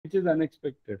which is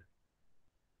unexpected.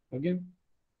 Okay.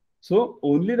 So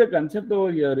only the concept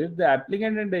over here is the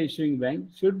applicant and the issuing bank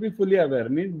should be fully aware.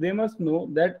 Means they must know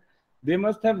that they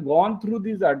must have gone through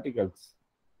these articles.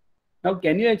 Now,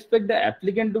 can you expect the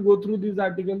applicant to go through these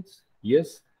articles?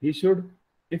 Yes, he should.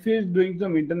 If he is doing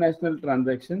some international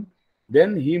transaction,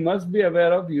 then he must be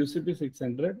aware of UCP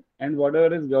 600 and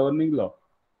whatever is governing law.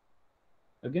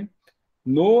 Okay.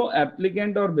 No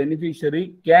applicant or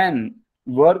beneficiary can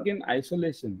work in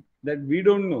isolation. That we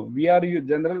don't know. We are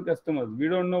general customers. We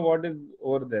don't know what is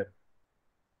over there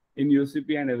in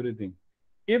UCP and everything.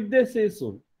 If they say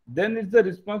so, then it's the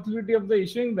responsibility of the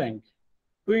issuing bank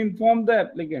to inform the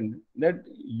applicant that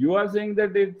you are saying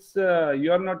that it's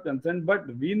you are not concerned,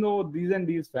 but we know these and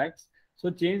these facts,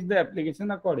 so change the application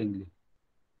accordingly.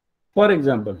 For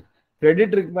example,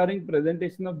 credit requiring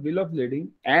presentation of bill of lading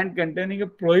and containing a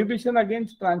prohibition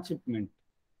against transshipment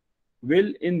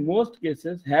will in most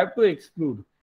cases have to exclude